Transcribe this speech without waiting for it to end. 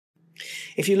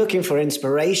If you're looking for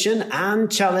inspiration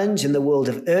and challenge in the world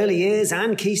of early years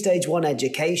and Key Stage 1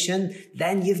 education,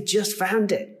 then you've just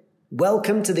found it.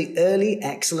 Welcome to the Early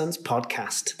Excellence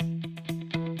Podcast.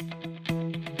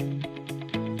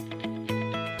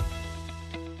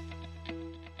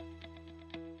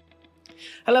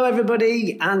 Hello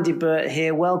everybody, Andy Burt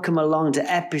here. Welcome along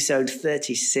to episode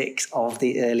 36 of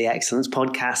the Early Excellence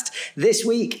Podcast. This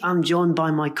week I'm joined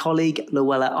by my colleague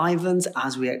Luella Ivans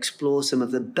as we explore some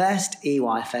of the best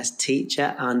EYFS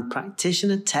teacher and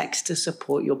practitioner texts to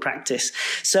support your practice.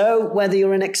 So whether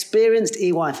you're an experienced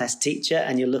EYFS teacher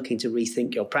and you're looking to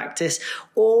rethink your practice,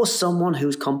 or someone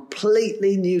who's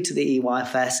completely new to the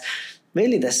EYFS,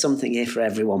 really there's something here for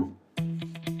everyone.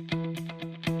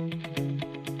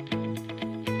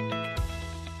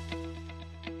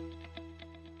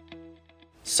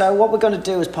 So what we're going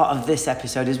to do as part of this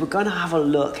episode is we're going to have a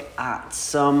look at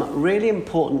some really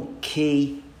important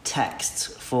key texts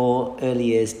for early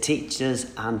years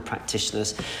teachers and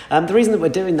practitioners. The reason that we're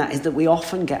doing that is that we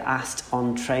often get asked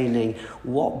on training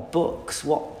what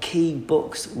key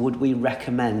books would we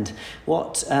recommend?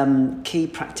 What key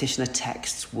practitioner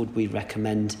texts would we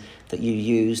recommend that you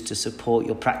use to support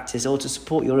your practice or to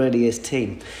support your early years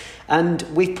team? And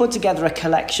we've put together a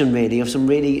collection really of some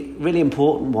really, really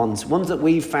important ones that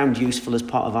we've found useful as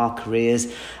part of our careers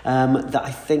that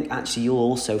I think actually you'll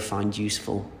also find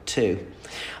useful too.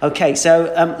 Okay,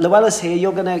 so Luella's here.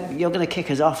 You're gonna kick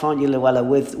us off, aren't you, Luella,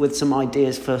 with some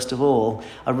ideas first of all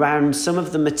around some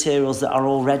of the materials that are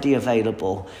already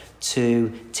available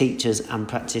to teachers and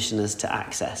practitioners to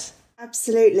access.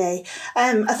 Absolutely.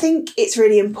 I think it's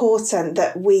really important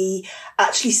that we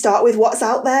actually start with what's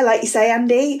out there, like you say,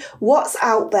 Andy. What's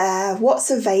out there,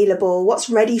 what's available, what's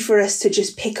ready for us to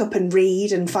just pick up and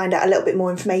read and find out a little bit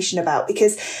more information about,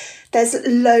 because there's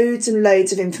loads and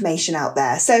loads of information out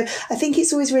there. So I think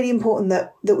it's always really important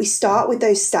that we start with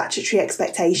those statutory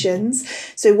expectations.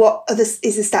 So what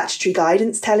is the statutory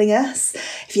guidance telling us?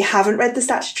 If you haven't read the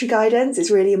statutory guidance,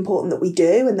 it's really important that we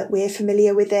do and that we're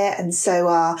familiar with it. And so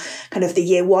our kind of the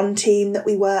year one team that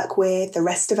we work with, the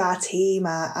rest of our team,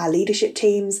 our leadership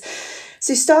teams.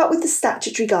 So start with the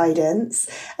statutory guidance,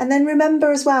 and then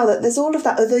remember as well that there's all of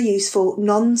that other useful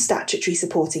non-statutory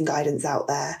supporting guidance out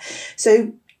there.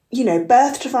 So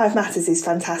Birth to 5 Matters is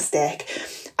fantastic.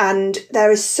 And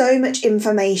there is so much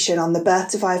information on the Birth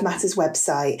to 5 Matters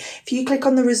website. If you click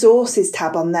on the resources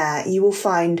tab on there, you will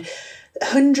find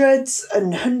hundreds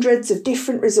and hundreds of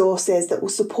different resources that will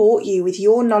support you with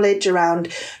your knowledge around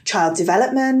child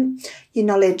development, your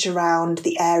knowledge around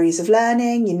the areas of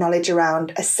learning, your knowledge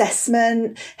around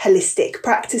assessment, holistic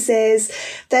practices.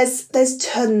 There's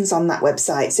tons on that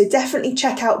website. So definitely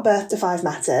check out Birth to 5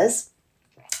 Matters.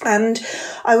 And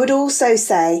I would also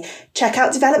say, check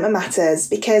out Development Matters,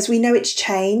 because we know it's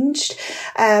changed.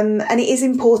 And it is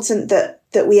important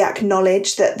that we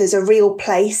acknowledge that there's a real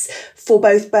place for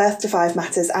both Birth to 5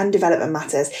 Matters and Development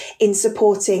Matters in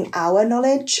supporting our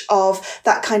knowledge of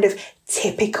that kind of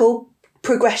typical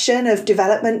progression of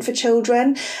development for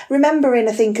children. Remembering,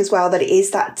 I think, as well, that it is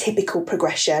that typical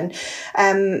progression.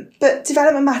 But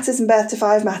Development Matters and Birth to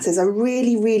 5 Matters are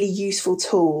really, really useful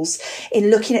tools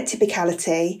in looking at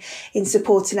typicality, in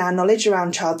supporting our knowledge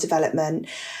around child development,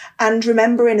 and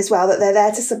remembering as well that they're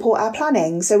there to support our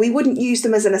planning. So we wouldn't use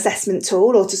them as an assessment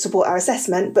tool or to support our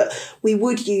assessment, but we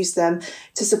would use them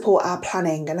to support our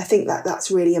planning. And I think that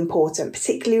that's really important,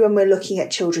 particularly when we're looking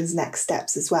at children's next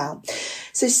steps as well.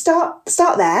 So start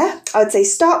there. I would say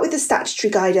start with the statutory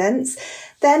guidance,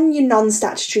 then your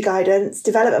non-statutory guidance,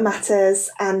 Development Matters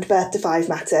and Birth to 5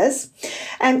 Matters.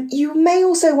 You may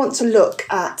also want to look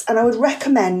at, and I would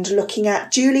recommend looking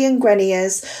at, Julian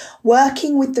Grenier's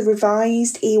Working with the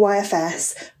Revised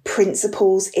EYFS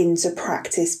Principles into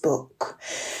Practice book.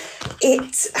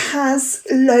 It has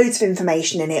loads of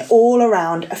information in it all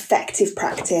around effective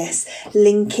practice,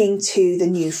 linking to the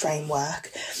new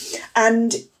framework.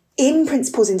 And in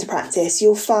Principles into Practice,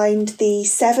 you'll find the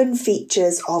 7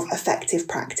 features of effective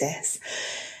practice.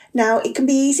 Now, it can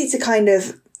be easy to kind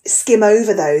of skim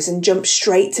over those and jump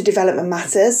straight to Development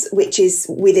Matters, which is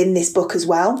within this book as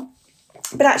well.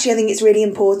 But actually, I think it's really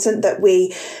important that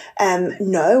we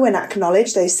know and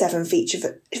acknowledge those 7 features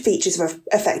of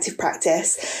effective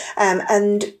practice.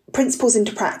 And Principles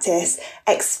into Practice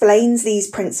explains these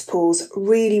principles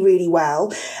really, really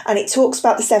well. And it talks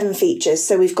about the 7 features.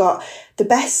 So we've got the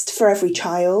best for every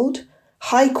child,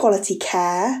 high quality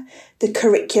care, the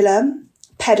curriculum,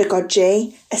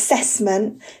 pedagogy,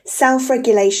 assessment,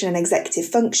 self-regulation and executive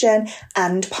function,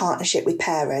 and partnership with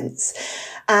parents.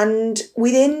 And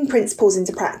within Principles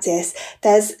into Practice,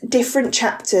 there's different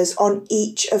chapters on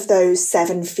each of those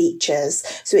 7 features.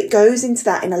 So it goes into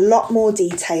that in a lot more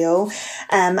detail,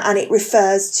 and it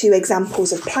refers to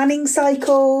examples of planning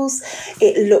cycles.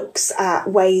 It looks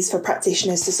at ways for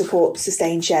practitioners to support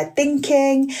sustained shared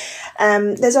thinking.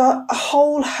 There's a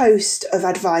whole host of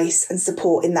advice and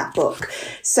support in that book.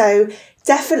 So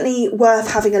definitely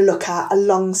worth having a look at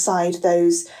alongside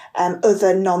those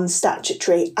other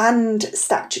non-statutory and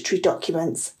statutory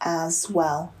documents as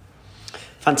well.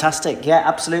 Fantastic. Yeah,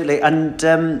 absolutely. And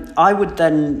I would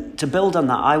then, to build on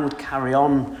that, I would carry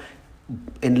on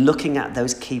in looking at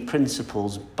those key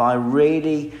principles by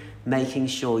really making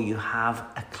sure you have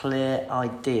a clear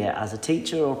idea as a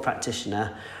teacher or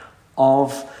practitioner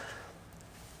of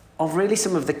really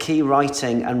some of the key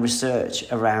writing and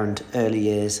research around early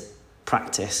years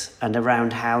practice and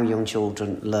around how young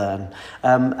children learn.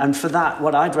 And for that,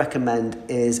 what I'd recommend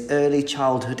is Early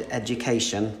Childhood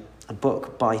Education, a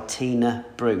book by Tina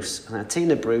Bruce. Now,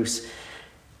 Tina Bruce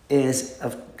has,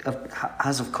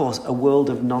 of course, a world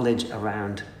of knowledge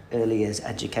around early years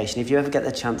education. If you ever get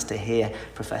the chance to hear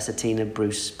Professor Tina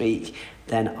Bruce speak,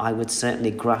 then I would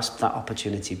certainly grasp that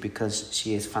opportunity because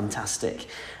she is fantastic.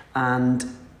 And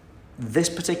this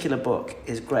particular book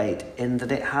is great in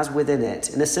that it has within it,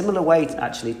 in a similar way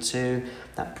actually to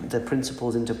the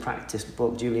Principles into Practice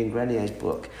book, Julian Grenier's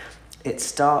book, it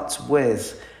starts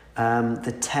with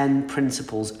the 10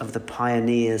 principles of the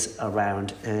pioneers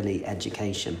around early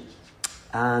education.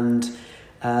 And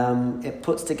it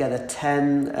puts together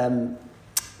 10,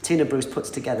 Tina Bruce puts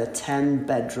together 10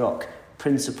 bedrock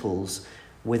principles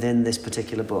within this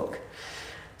particular book.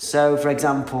 So, for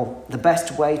example, the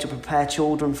best way to prepare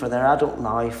children for their adult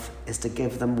life is to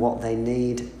give them what they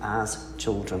need as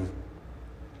children.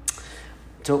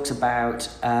 It talks about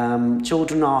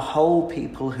children are whole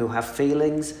people who have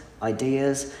feelings,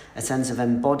 ideas, a sense of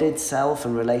embodied self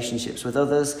and relationships with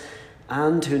others,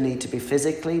 and who need to be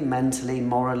physically, mentally,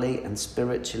 morally, and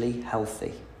spiritually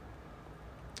healthy.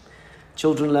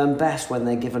 Children learn best when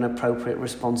they're given appropriate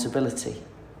responsibility,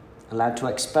 allowed to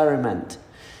experiment,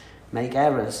 make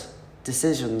errors,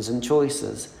 decisions and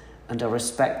choices, and are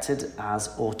respected as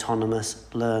autonomous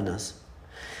learners.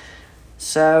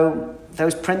 So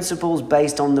those principles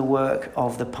based on the work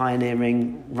of the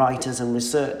pioneering writers and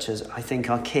researchers, I think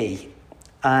are key,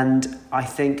 and I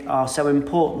think are so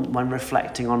important when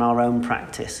reflecting on our own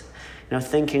practice.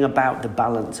 Thinking about the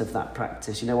balance of that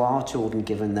practice. Are children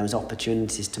given those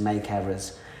opportunities to make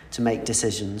errors, to make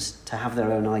decisions, to have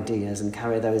their own ideas and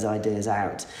carry those ideas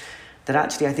out? That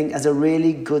actually I think as a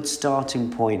really good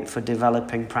starting point for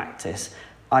developing practice,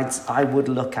 I would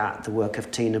look at the work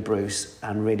of Tina Bruce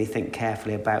and really think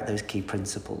carefully about those key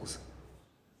principles.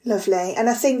 Lovely. And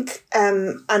I think,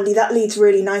 Andy, that leads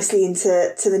really nicely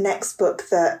into the next book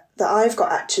that I've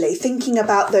got, actually, thinking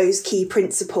about those key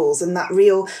principles and that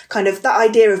real kind of that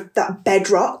idea of that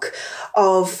bedrock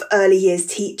of early years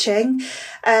teaching.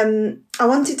 I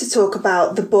wanted to talk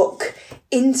about the book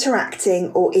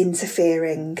Interacting or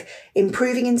Interfering,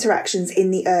 Improving Interactions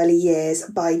in the Early Years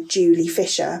by Julie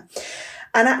Fisher.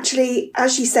 And actually,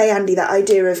 as you say, Andy, that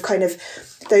idea of kind of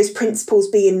those principles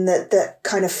being the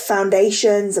kind of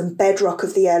foundations and bedrock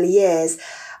of the early years,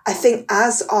 I think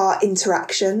as our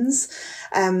interactions,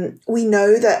 we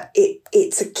know that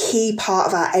it's a key part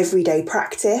of our everyday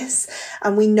practice,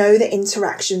 and we know that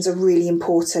interactions are really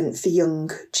important for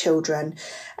young children.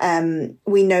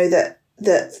 We know that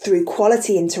through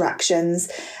quality interactions,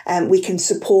 we can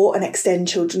support and extend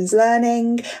children's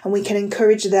learning, and we can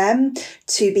encourage them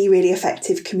to be really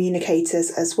effective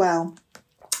communicators as well.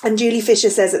 And Julie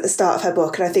Fisher says at the start of her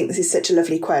book, and I think this is such a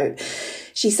lovely quote,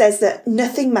 she says that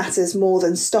nothing matters more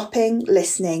than stopping,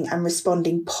 listening and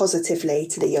responding positively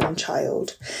to the young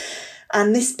child.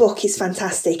 And this book is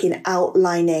fantastic in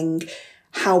outlining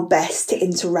how best to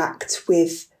interact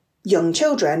with young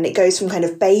children. It goes from kind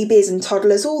of babies and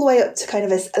toddlers all the way up to kind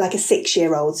of like a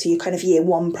 6-year-old, so your kind of year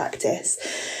 1 practice.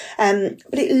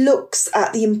 But it looks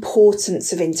at the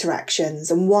importance of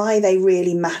interactions and why they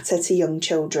really matter to young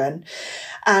children.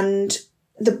 And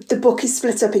the book is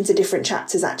split up into different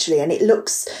chapters, actually, and it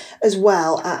looks as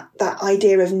well at that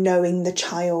idea of knowing the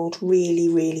child really,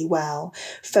 really well,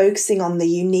 focusing on the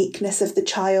uniqueness of the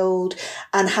child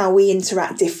and how we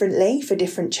interact differently for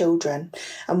different children,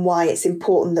 and why it's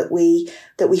important that we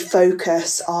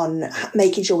focus on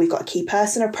making sure we've got a key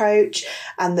person approach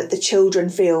and that the children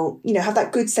feel, have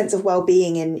that good sense of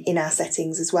well-being in our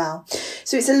settings as well.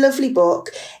 So it's a lovely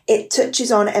book. It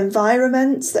touches on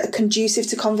environments that are conducive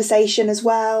to conversation as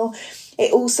well.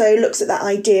 It also looks at that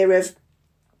idea of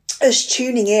us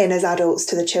tuning in as adults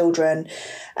to the children,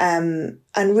 and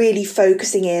really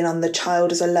focusing in on the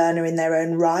child as a learner in their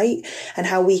own right, and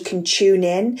how we can tune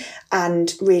in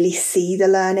and really see the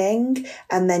learning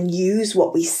and then use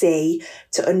what we see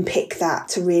to unpick that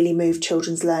to really move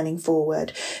children's learning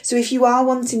forward. So if you are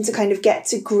wanting to kind of get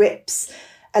to grips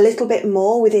a little bit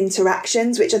more with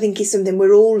interactions, which I think is something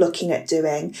we're all looking at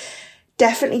doing,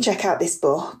 definitely check out this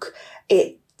book.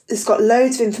 It's got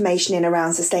loads of information in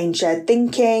around sustained shared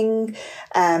thinking,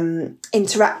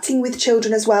 interacting with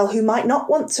children as well who might not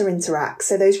want to interact.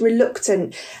 So those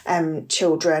reluctant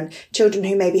children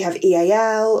who maybe have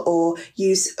EAL or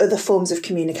use other forms of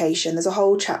communication. There's a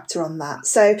whole chapter on that.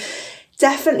 So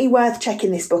definitely worth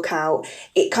checking this book out.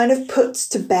 It kind of puts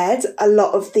to bed a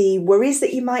lot of the worries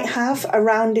that you might have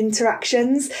around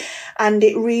interactions, and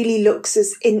it really looks at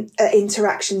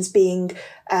interactions being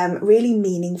really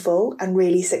meaningful and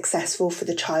really successful for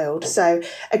the child. So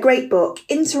a great book,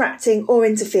 Interacting or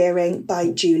Interfering by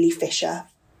Julie Fisher.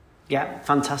 Yeah,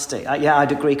 fantastic.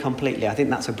 I'd agree completely. I think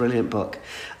that's a brilliant book.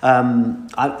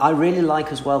 I really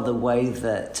like as well the way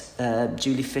that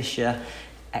Julie Fisher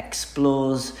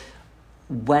explores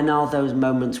when are those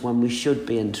moments when we should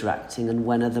be interacting and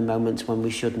when are the moments when we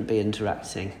shouldn't be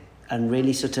interacting, and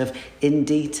really sort of in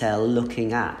detail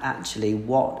looking at actually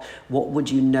what would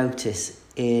you notice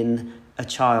in a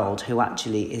child who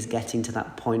actually is getting to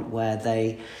that point where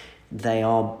they're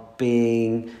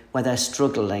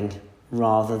struggling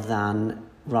rather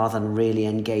than really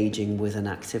engaging with an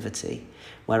activity,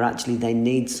 where actually they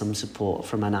need some support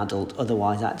from an adult,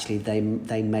 otherwise actually they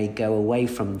may go away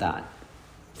from that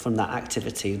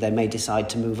activity. They may decide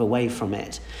to move away from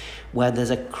it, where there's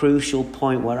a crucial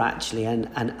point where actually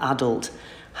an adult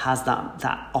has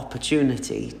that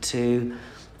opportunity to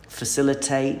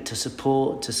facilitate, to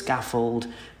support, to scaffold,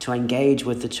 to engage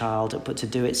with the child, but to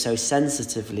do it so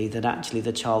sensitively that actually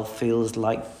the child feels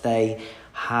like they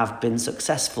have been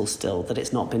successful still, that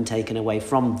it's not been taken away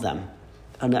from them.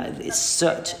 And it's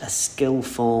such a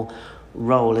skillful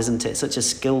role, isn't it? Such a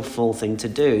skillful thing to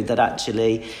do that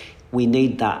actually we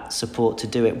need that support to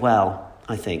do it well,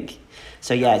 I think.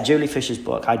 So yeah, Julie Fisher's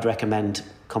book, I'd recommend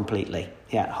completely.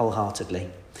 Yeah, wholeheartedly.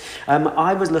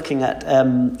 I was looking at,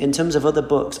 in terms of other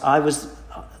books,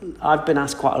 I've been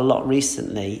asked quite a lot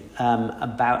recently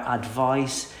about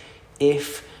advice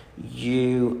if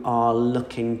you are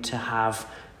looking to have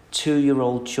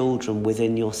 2-year-old children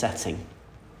within your setting.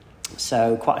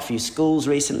 So quite a few schools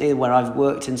recently, where I've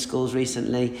worked in schools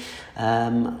recently,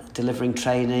 delivering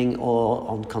training or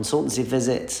on consultancy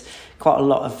visits. Quite a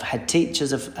lot of head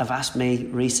teachers have asked me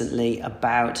recently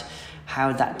about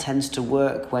how that tends to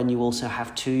work when you also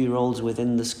have 2-year-olds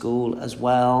within the school as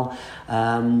well.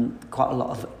 Quite a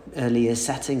lot of earlier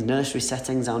settings, nursery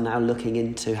settings, are now looking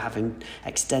into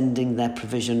extending their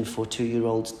provision for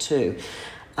 2-year-olds too.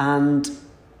 And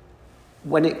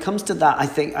when it comes to that, I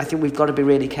think we've got to be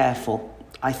really careful.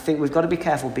 I think we've got to be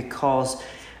careful because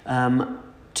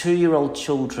 2-year-old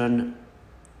children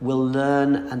will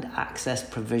learn and access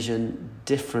provision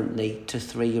differently to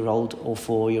 3-year-old or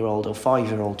 4-year-old or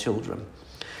 5-year-old children.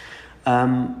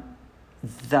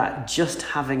 That just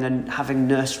having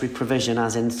nursery provision,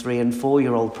 as in 3 and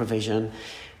 4-year-old provision,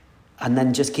 and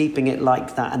then just keeping it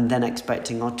like that and then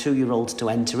expecting our 2-year-olds to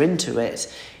enter into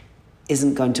it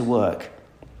isn't going to work.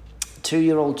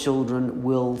 2-year-old children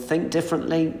will think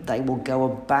differently. They will go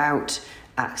about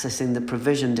accessing the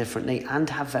provision differently and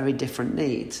have very different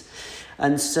needs.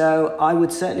 And so I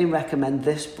would certainly recommend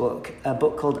this book, a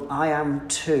book called I Am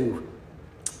Two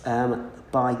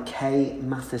by Kay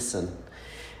Matheson.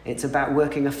 It's about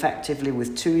working effectively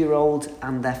with 2-year-olds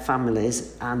and their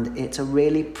families, and it's a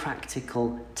really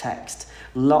practical text.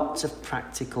 Lots of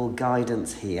practical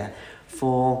guidance here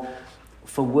for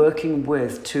working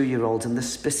with 2-year-olds and the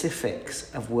specifics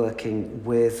of working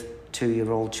with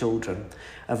 2-year-old children,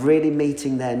 of really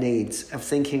meeting their needs, of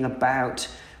thinking about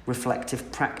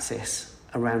reflective practice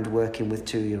around working with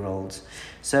 2-year-olds.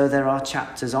 So there are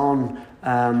chapters on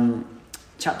how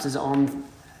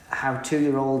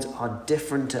 2-year-olds are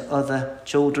different to other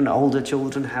children, older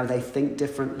children, how they think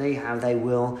differently, how they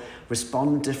will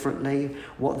respond differently,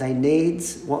 what their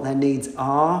needs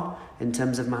are in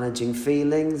terms of managing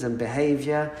feelings and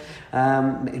behaviour,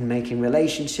 in making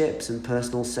relationships and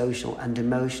personal, social and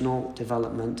emotional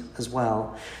development as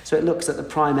well. So it looks at the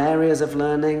prime areas of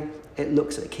learning. It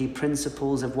looks at key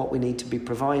principles of what we need to be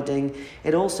providing.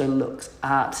 It also looks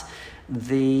at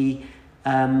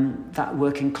that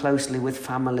working closely with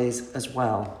families as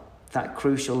well, that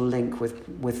crucial link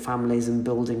with families and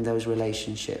building those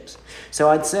relationships. So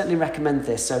I'd certainly recommend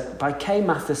this. So by Kay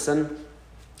Matheson,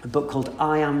 a book called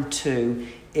I Am Two,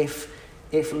 if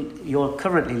you're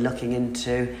currently looking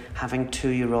into having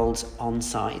 2-year-olds on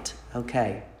site.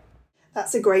 Okay.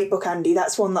 That's a great book, Andy.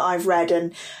 That's one that I've read,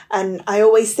 and I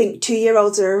always think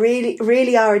 2-year-olds are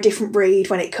really are a different breed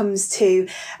when it comes to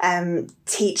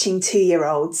teaching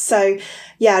 2-year-olds. So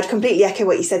yeah, I'd completely echo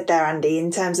what you said there, Andy, in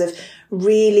terms of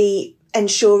really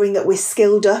ensuring that we're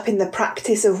skilled up in the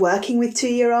practice of working with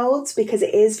 2-year-olds, because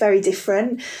it is very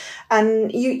different. And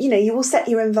you will set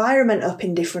your environment up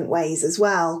in different ways as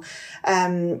well.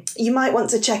 You might want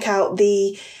to check out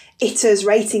the ITTA's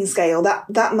rating scale.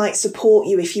 That might support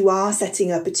you if you are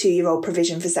setting up a 2-year-old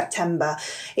provision for September.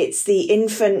 It's the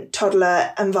Infant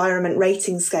Toddler Environment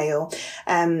Rating Scale.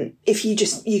 If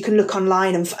you can look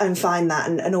online and find that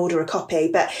and order a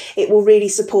copy, but it will really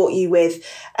support you with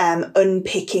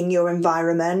unpicking your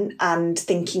environment and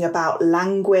thinking about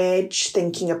language,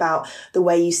 thinking about the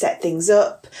way you set things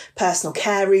up, personal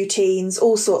care routines,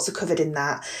 all sorts are covered in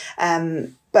that.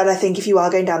 But I think if you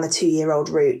are going down the 2-year-old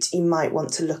route, you might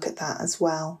want to look at that as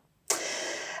well.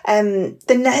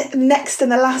 The next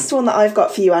and the last one that I've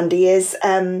got for you, Andy, is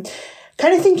kind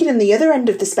of thinking on the other end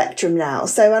of the spectrum now.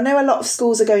 So I know a lot of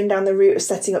schools are going down the route of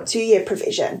setting up 2-year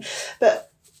provision,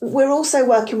 but we're also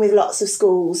working with lots of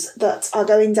schools that are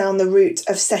going down the route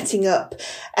of setting up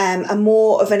a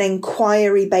more of an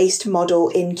inquiry-based model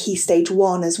in Key Stage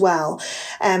 1 as well.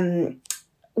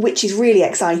 Which is really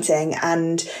exciting,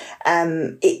 and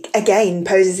it again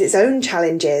poses its own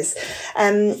challenges.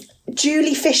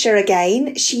 Julie Fisher,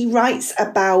 again, she writes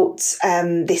about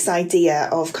this idea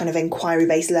of kind of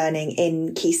inquiry-based learning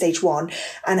in Key Stage 1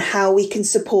 and how we can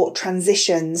support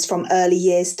transitions from early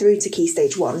years through to Key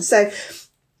Stage 1. So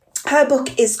her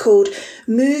book is called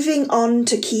Moving On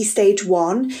to Key Stage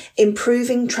 1,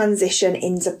 Improving Transition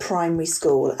into Primary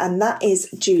School, and that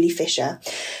is Julie Fisher.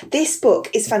 This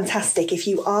book is fantastic if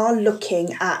you are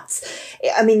looking at,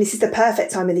 this is the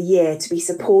perfect time of the year to be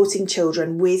supporting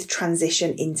children with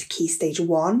transition into Key Stage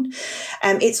 1.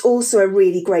 It's also a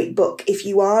really great book if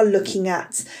you are looking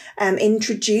at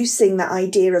introducing that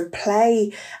idea of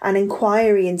play and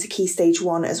inquiry into Key Stage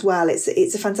 1 as well. It's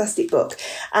a fantastic book.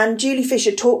 And Julie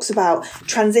Fisher talks about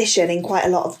transition in quite a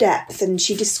lot of depth, and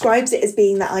she describes it as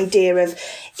being that idea of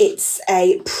it's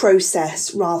a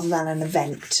process rather than an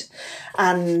event.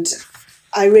 And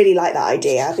I really like that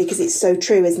idea because it's so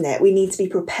true, isn't it? We need to be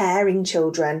preparing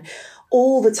children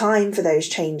all the time for those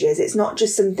changes. It's not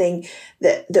just something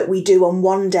that we do on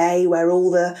one day where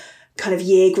all the kind of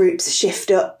year groups shift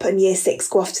up and year 6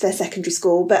 go off to their secondary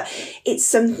school, but it's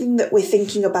something that we're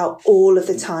thinking about all of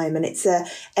the time, and it's a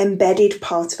embedded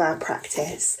part of our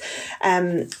practice.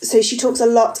 So she talks a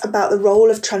lot about the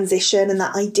role of transition and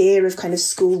that idea of kind of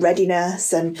school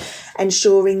readiness and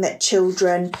ensuring that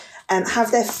children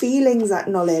have their feelings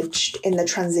acknowledged in the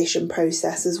transition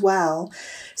process as well.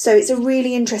 So it's a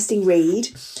really interesting read.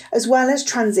 As well as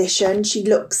transition, she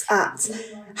looks at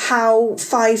how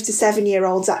 5 to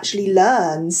 7-year-olds actually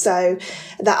learn. So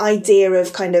that idea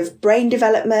of kind of brain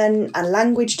development and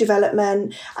language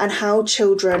development and how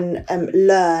children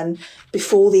learn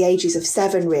before the ages of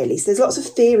 7, really. So there's lots of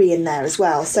theory in there as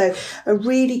well. So a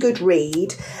really good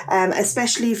read,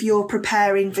 especially if you're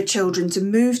preparing for children to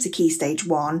move to Key Stage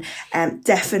 1,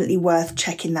 definitely worth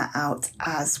checking that out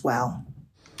as well.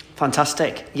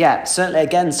 Fantastic. Yeah,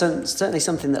 certainly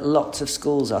something that lots of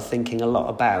schools are thinking a lot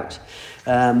about.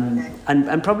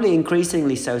 And probably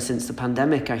increasingly so since the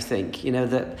pandemic, I think.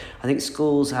 I think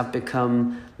schools have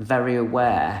become very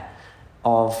aware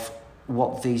of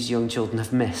what these young children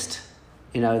have missed.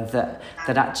 That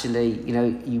actually,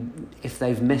 if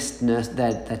they've missed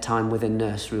their time within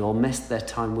nursery or missed their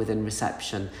time within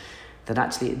reception, that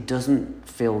actually it doesn't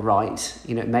feel right.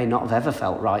 It may not have ever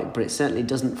felt right, but it certainly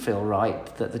doesn't feel right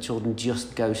that the children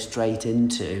just go straight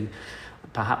into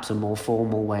perhaps a more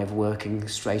formal way of working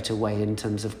straight away in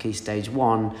terms of Key Stage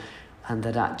 1, and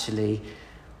that actually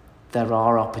there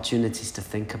are opportunities to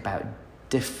think about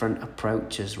different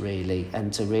approaches, really,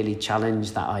 and to really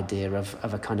challenge that idea of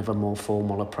a kind of a more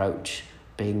formal approach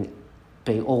being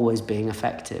always being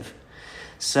effective.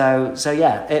 So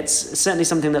yeah, it's certainly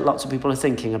something that lots of people are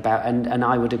thinking about, and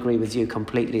I would agree with you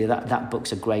completely that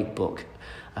book's a great book.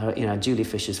 Julie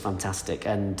Fisher's fantastic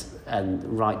and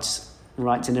writes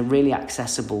in a really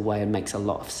accessible way and makes a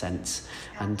lot of sense,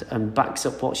 and backs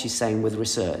up what she's saying with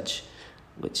research,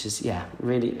 which is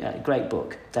really a great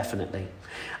book, definitely.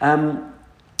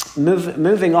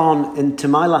 Moving on into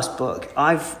my last book,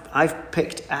 I've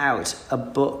picked out a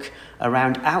book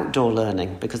around outdoor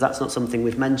learning, because that's not something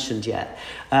we've mentioned yet.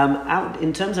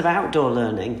 In terms of outdoor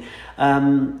learning,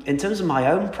 in terms of my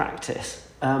own practice,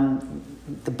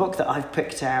 the book that I've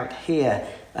picked out here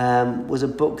was a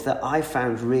book that I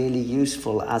found really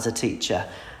useful as a teacher.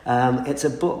 It's a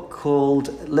book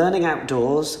called Learning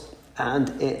Outdoors, and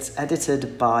it's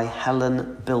edited by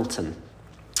Helen Bilton.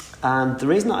 And the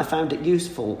reason that I found it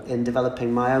useful in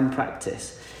developing my own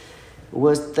practice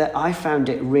was that I found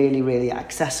it really, really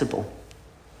accessible.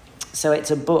 So it's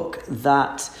a book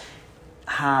that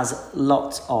has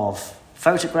lots of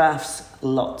photographs,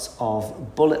 lots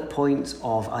of bullet points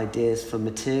of ideas for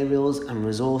materials and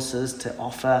resources to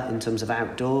offer in terms of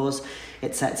outdoors.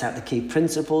 It sets out the key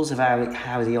principles of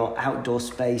how your outdoor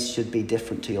space should be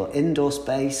different to your indoor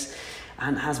space,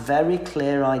 and has very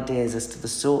clear ideas as to the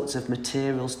sorts of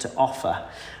materials to offer.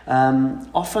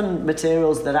 Often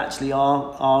materials that actually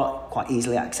are quite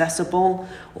easily accessible,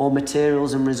 or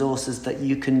materials and resources that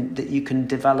you can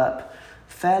develop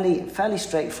fairly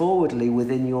straightforwardly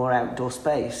within your outdoor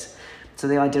space. So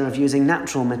the idea of using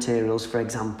natural materials, for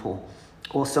example,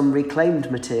 or some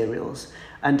reclaimed materials.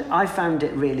 And I found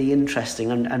it really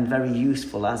interesting and very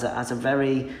useful as a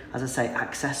very, as I say,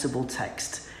 accessible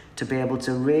text, to be able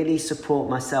to really support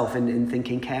myself in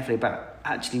thinking carefully about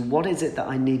actually what is it that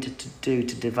I needed to do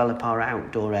to develop our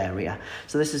outdoor area.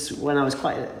 So this is when I was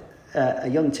quite a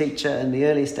young teacher in the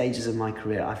early stages of my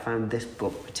career. I found this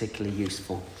book particularly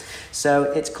useful. So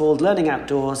it's called Learning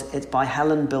Outdoors. It's by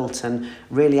Helen Bilton,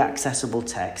 really accessible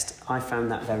text. I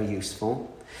found that very useful.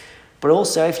 But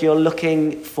also, if you're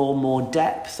looking for more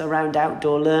depth around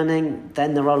outdoor learning,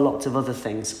 then there are lots of other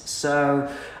things.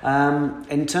 So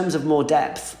in terms of more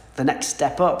depth, the next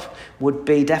step up would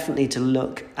be definitely to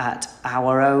look at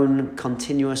our own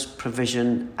continuous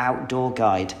provision outdoor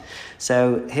guide.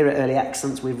 So here at Early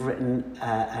Excellence, we've written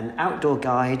an outdoor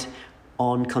guide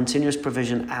on continuous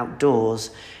provision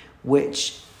outdoors,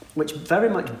 which very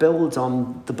much builds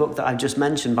on the book that I just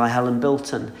mentioned by Helen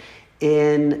Bilton,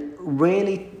 in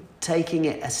really taking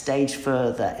it a stage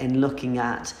further in looking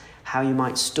at how you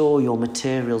might store your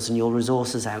materials and your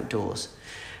resources outdoors.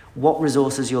 What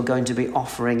resources you're going to be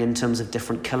offering in terms of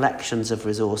different collections of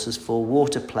resources for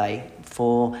water play,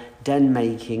 for den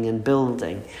making and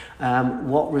building,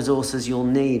 what resources you'll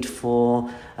need for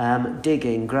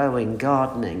digging, growing,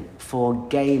 gardening, for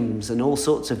games and all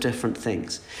sorts of different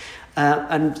things.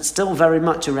 And still very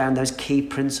much around those key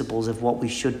principles of what we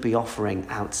should be offering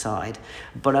outside,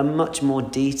 but a much more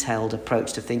detailed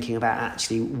approach to thinking about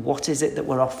actually what is it that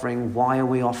we're offering, why are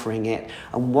we offering it,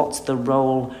 and what's the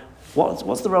role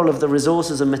of the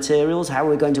resources and materials, how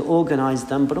we're going to organise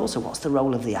them, but also what's the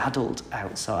role of the adult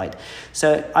outside.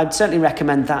 So I'd certainly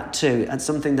recommend that too, and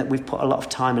something that we've put a lot of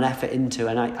time and effort into,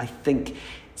 and I think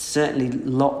certainly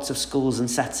lots of schools and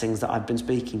settings that I've been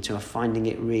speaking to are finding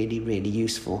it really, really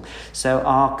useful. So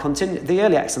the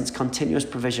Early Excellence Continuous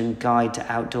Provision Guide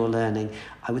to Outdoor Learning,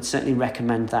 I would certainly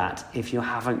recommend that if you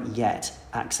haven't yet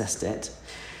accessed it.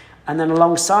 And then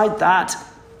alongside that,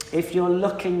 if you're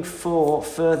looking for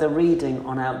further reading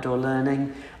on outdoor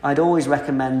learning, I'd always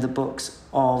recommend the books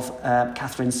of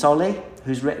Catherine Solly,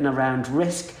 who's written around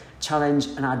risk, challenge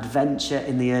and adventure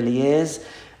in the early years,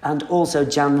 and also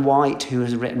Jan White, who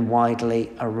has written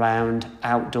widely around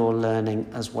outdoor learning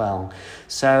as well.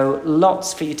 So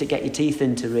lots for you to get your teeth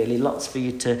into, really, lots for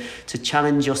you to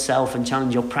challenge yourself and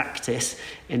challenge your practice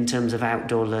in terms of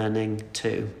outdoor learning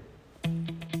too.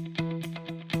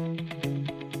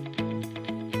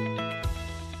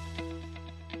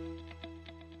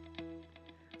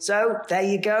 So there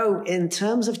you go. In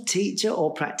terms of teacher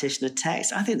or practitioner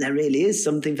text, I think there really is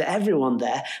something for everyone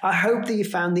there. I hope that you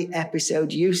found the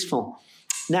episode useful.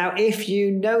 Now, if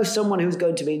you know someone who's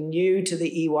going to be new to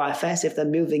the EYFS, if they're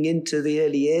moving into the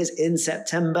early years in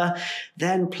September,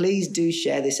 then please do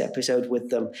share this episode with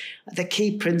them. The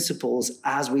key principles,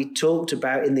 as we talked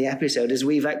about in the episode, as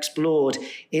we've explored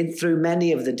through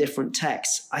many of the different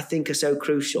texts, I think are so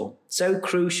crucial. So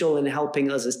crucial in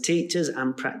helping us as teachers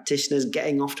and practitioners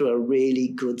getting off to a really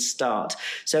good start.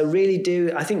 So really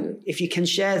do, I think if you can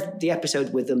share the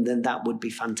episode with them, then that would be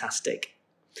fantastic.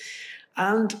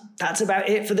 And that's about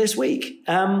it for this week.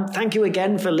 Thank you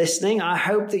again for listening. I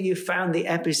hope that you found the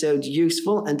episode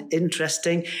useful and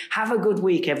interesting. Have a good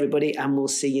week, everybody, and we'll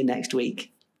see you next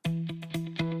week.